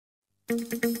Hi,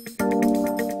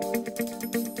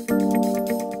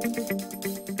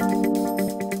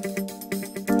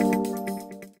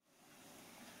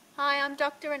 I'm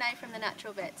Dr. Renee from the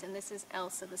Natural Vets, and this is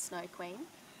Elsa the Snow Queen,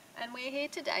 and we're here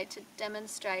today to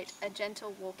demonstrate a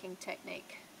gentle walking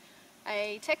technique.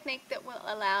 A technique that will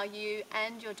allow you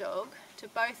and your dog to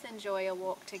both enjoy a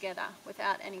walk together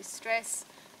without any stress,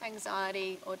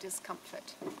 anxiety or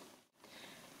discomfort.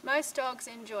 Most dogs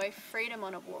enjoy freedom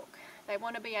on a walk. They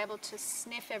want to be able to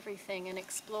sniff everything and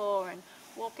explore and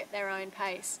walk at their own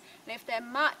pace. And if they're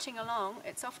marching along,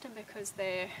 it's often because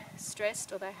they're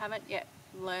stressed or they haven't yet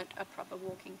learnt a proper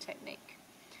walking technique.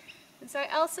 And so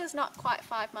Elsa's not quite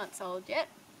 5 months old yet,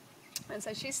 and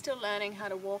so she's still learning how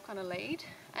to walk on a lead.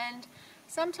 And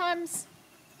sometimes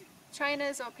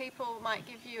trainers or people might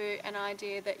give you an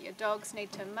idea that your dogs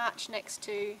need to march next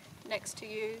to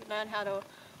you, learn how to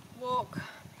walk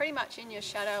pretty much in your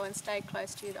shadow and stay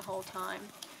close to you the whole time.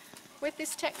 With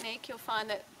this technique, you'll find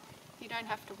that you don't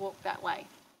have to walk that way.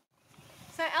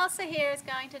 So Elsa here is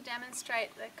going to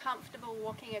demonstrate the comfortable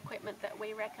walking equipment that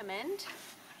we recommend.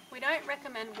 We don't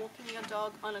recommend walking your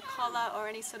dog on a collar or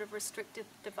any sort of restrictive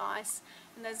device,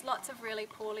 and there's lots of really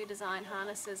poorly designed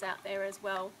harnesses out there as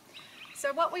well.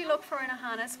 So what we look for in a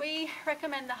harness, we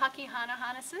recommend the Haqihana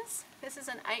harnesses. This is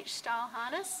an H-style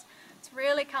harness. It's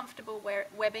really comfortable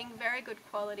webbing, very good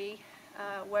quality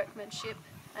workmanship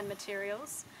and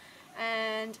materials,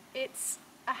 and it's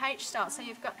a H-style, so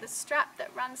you've got the strap that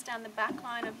runs down the back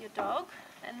line of your dog,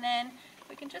 and then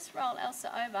we can just roll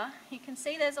Elsa over. You can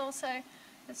see there's also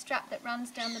the strap that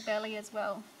runs down the belly as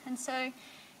well. And so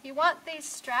you want these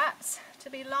straps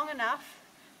to be long enough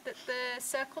that the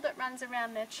circle that runs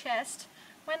around their chest,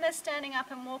 when they're standing up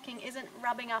and walking, isn't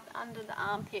rubbing up under the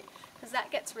armpit, because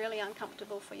that gets really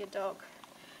uncomfortable for your dog.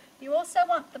 You also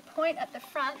want the point at the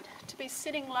front to be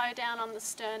sitting low down on the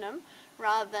sternum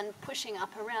rather than pushing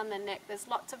up around the neck. There's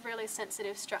lots of really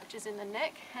sensitive structures in the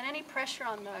neck, and any pressure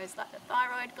on those, like the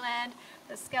thyroid gland,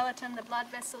 the skeleton, the blood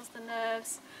vessels, the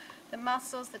nerves, the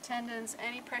muscles, the tendons,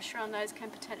 any pressure on those can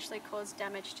potentially cause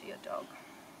damage to your dog.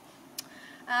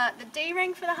 The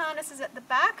D-ring for the harness is at the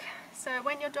back, so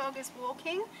when your dog is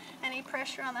walking, any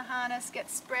pressure on the harness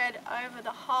gets spread over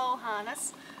the whole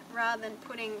harness rather than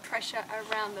putting pressure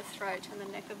around the throat and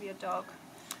the neck of your dog.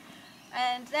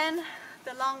 And then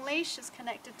the long leash is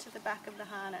connected to the back of the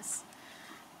harness.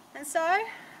 And so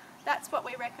that's what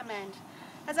we recommend.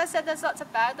 As I said, there's lots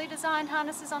of badly designed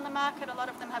harnesses on the market. A lot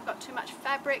of them have got too much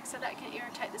fabric, so that can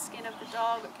irritate the skin of the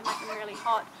dog. It can make them really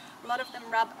hot. A lot of them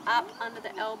rub up under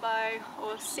the elbow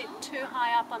or sit too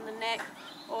high up on the neck,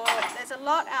 or there's a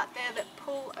lot out there that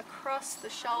pull across the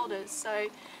shoulders.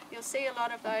 So you'll see a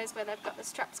lot of those where they've got the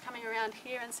straps coming around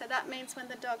here, and so that means when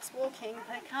the dog's walking,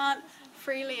 they can't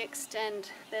freely extend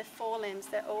their forelimbs.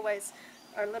 They're always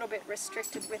are a little bit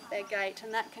restricted with their gait,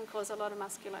 and that can cause a lot of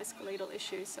musculoskeletal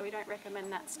issues, so we don't recommend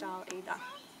that style either.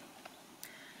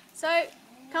 So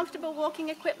comfortable walking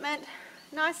equipment,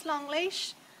 nice long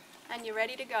leash, and you're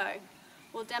ready to go.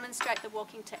 We'll demonstrate the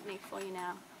walking technique for you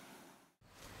now.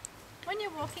 When you're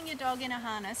walking your dog in a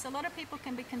harness, a lot of people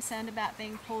can be concerned about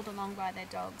being pulled along by their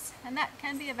dogs, and that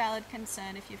can be a valid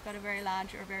concern if you've got a very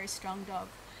large or a very strong dog.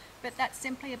 But that's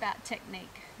simply about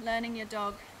technique. Learning your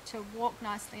dog to walk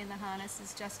nicely in the harness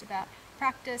is just about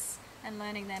practice and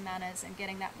learning their manners and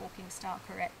getting that walking style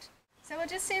correct. So we'll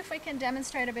just see if we can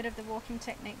demonstrate a bit of the walking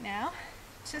technique now.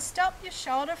 To stop your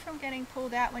shoulder from getting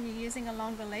pulled out when you're using a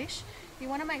longer leash, you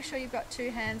want to make sure you've got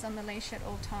 2 hands on the leash at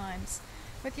all times.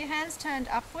 With your hands turned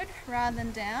upward rather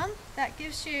than down, that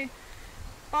gives you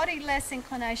body less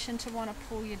inclination to want to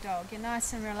pull your dog. You're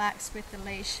nice and relaxed with the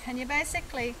leash, and you're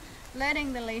basically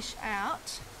letting the leash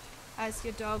out as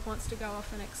your dog wants to go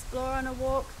off and explore on a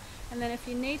walk. And then if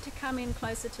you need to come in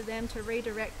closer to them to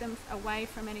redirect them away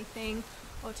from anything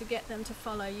or to get them to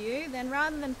follow you, then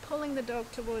rather than pulling the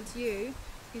dog towards you,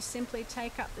 you simply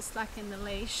take up the slack in the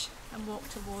leash and walk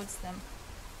towards them.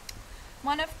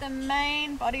 One of the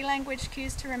main body language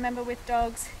cues to remember with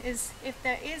dogs is if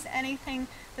there is anything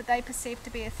that they perceive to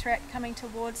be a threat coming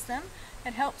towards them,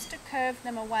 it helps to curve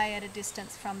them away at a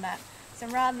distance from that. So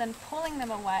rather than pulling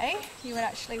them away, you would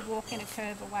actually walk in a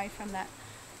curve away from that.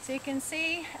 So you can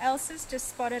see Elsa's just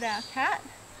spotted our cat,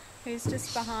 who's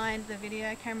just behind the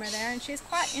video camera there, and she's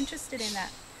quite interested in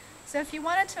that. So if you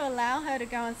wanted to allow her to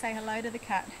go and say hello to the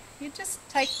cat, you'd just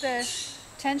take the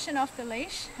tension off the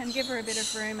leash and give her a bit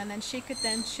of room, and then she could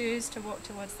then choose to walk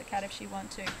towards the cat if she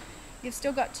wants to. You've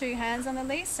still got 2 hands on the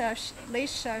leash, so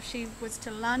if she was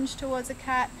to lunge towards a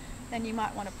cat, then you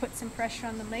might want to put some pressure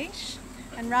on the leash.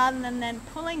 And rather than then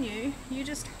pulling you, you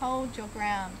just hold your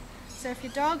ground. So if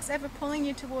your dog's ever pulling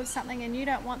you towards something and you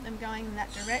don't want them going in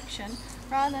that direction,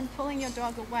 rather than pulling your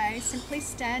dog away, simply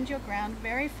stand your ground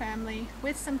very firmly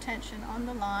with some tension on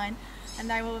the line, and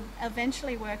they will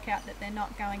eventually work out that they're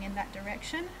not going in that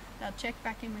direction. They'll check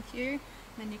back in with you, and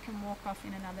then you can walk off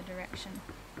in another direction.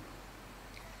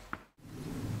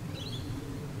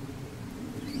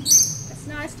 It's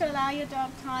nice to allow your dog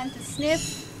time to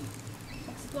sniff,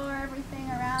 explore everything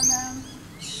around them.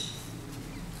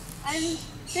 And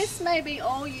this may be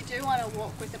all you do on a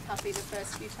walk with a puppy the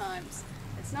first few times.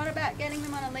 It's not about getting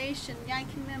them on a leash and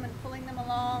yanking them and pulling them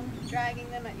along, dragging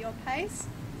them at your pace.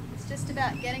 It's just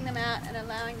about getting them out and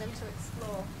allowing them to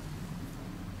explore.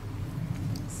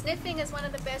 Sniffing is one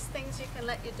of the best things you can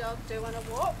let your dog do on a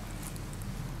walk.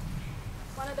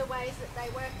 One of the ways that they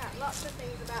work out lots of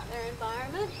things about their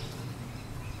environment,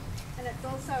 and it's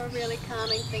also a really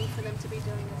calming thing for them to be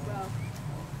doing as well.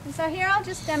 And so here I'll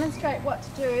just demonstrate what to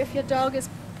do if your dog is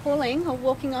pulling or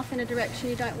walking off in a direction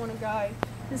you don't want to go.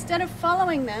 Instead of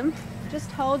following them,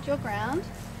 just hold your ground.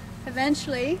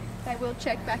 Eventually they will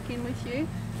check back in with you,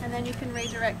 and then you can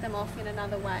redirect them off in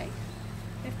another way.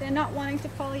 If they're not wanting to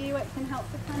follow you, it can help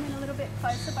to come in a little bit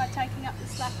closer by taking up the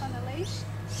slack on the leash,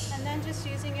 and then just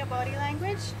using your body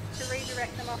language to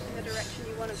redirect them off in the direction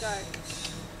you want to go.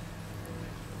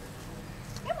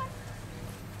 Come on.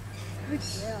 Good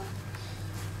girl.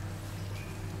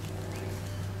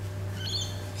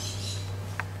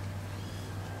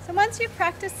 So once you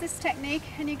practice this technique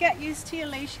and you get used to your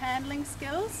leash handling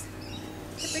skills,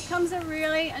 it becomes a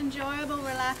really enjoyable,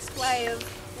 relaxed way of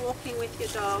walking with your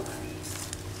dog.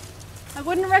 I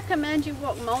wouldn't recommend you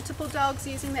walk multiple dogs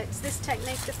using this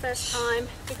technique the first time,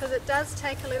 because it does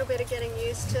take a little bit of getting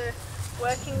used to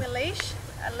working the leash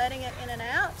and letting it in and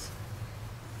out.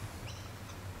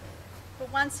 But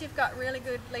once you've got really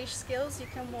good leash skills, you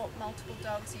can walk multiple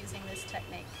dogs using this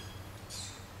technique.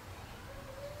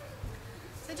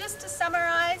 So just to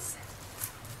summarize,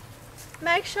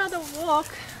 make sure the walk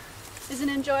is an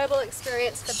enjoyable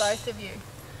experience for both of you.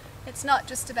 It's not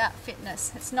just about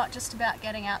fitness, it's not just about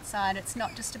getting outside, it's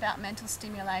not just about mental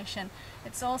stimulation.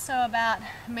 It's also about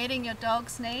meeting your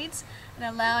dog's needs and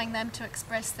allowing them to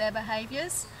express their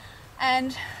behaviours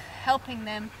and helping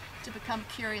them to become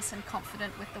curious and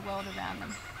confident with the world around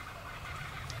them.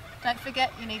 Don't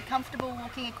forget, you need comfortable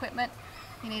walking equipment.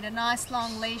 You need a nice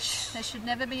long leash. There should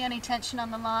never be any tension on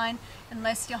the line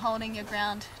unless you're holding your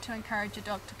ground to encourage your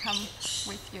dog to come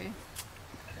with you.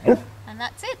 And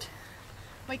that's it.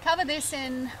 We cover this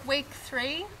in week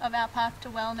 3 of our Path to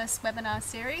Wellness webinar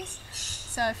series.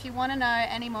 So if you want to know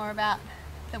any more about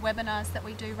the webinars that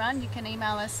we do run, you can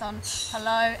email us on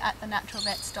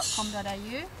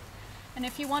hello@thenaturalvets.com.au. And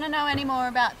if you want to know any more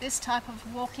about this type of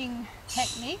walking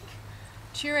technique,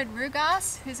 Turid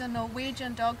Rugas, who's a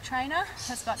Norwegian dog trainer,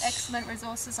 has got excellent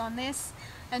resources on this,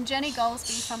 and Jenny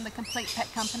Goldsby from the Complete Pet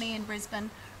Company in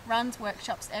Brisbane runs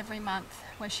workshops every month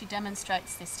where she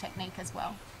demonstrates this technique as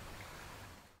well.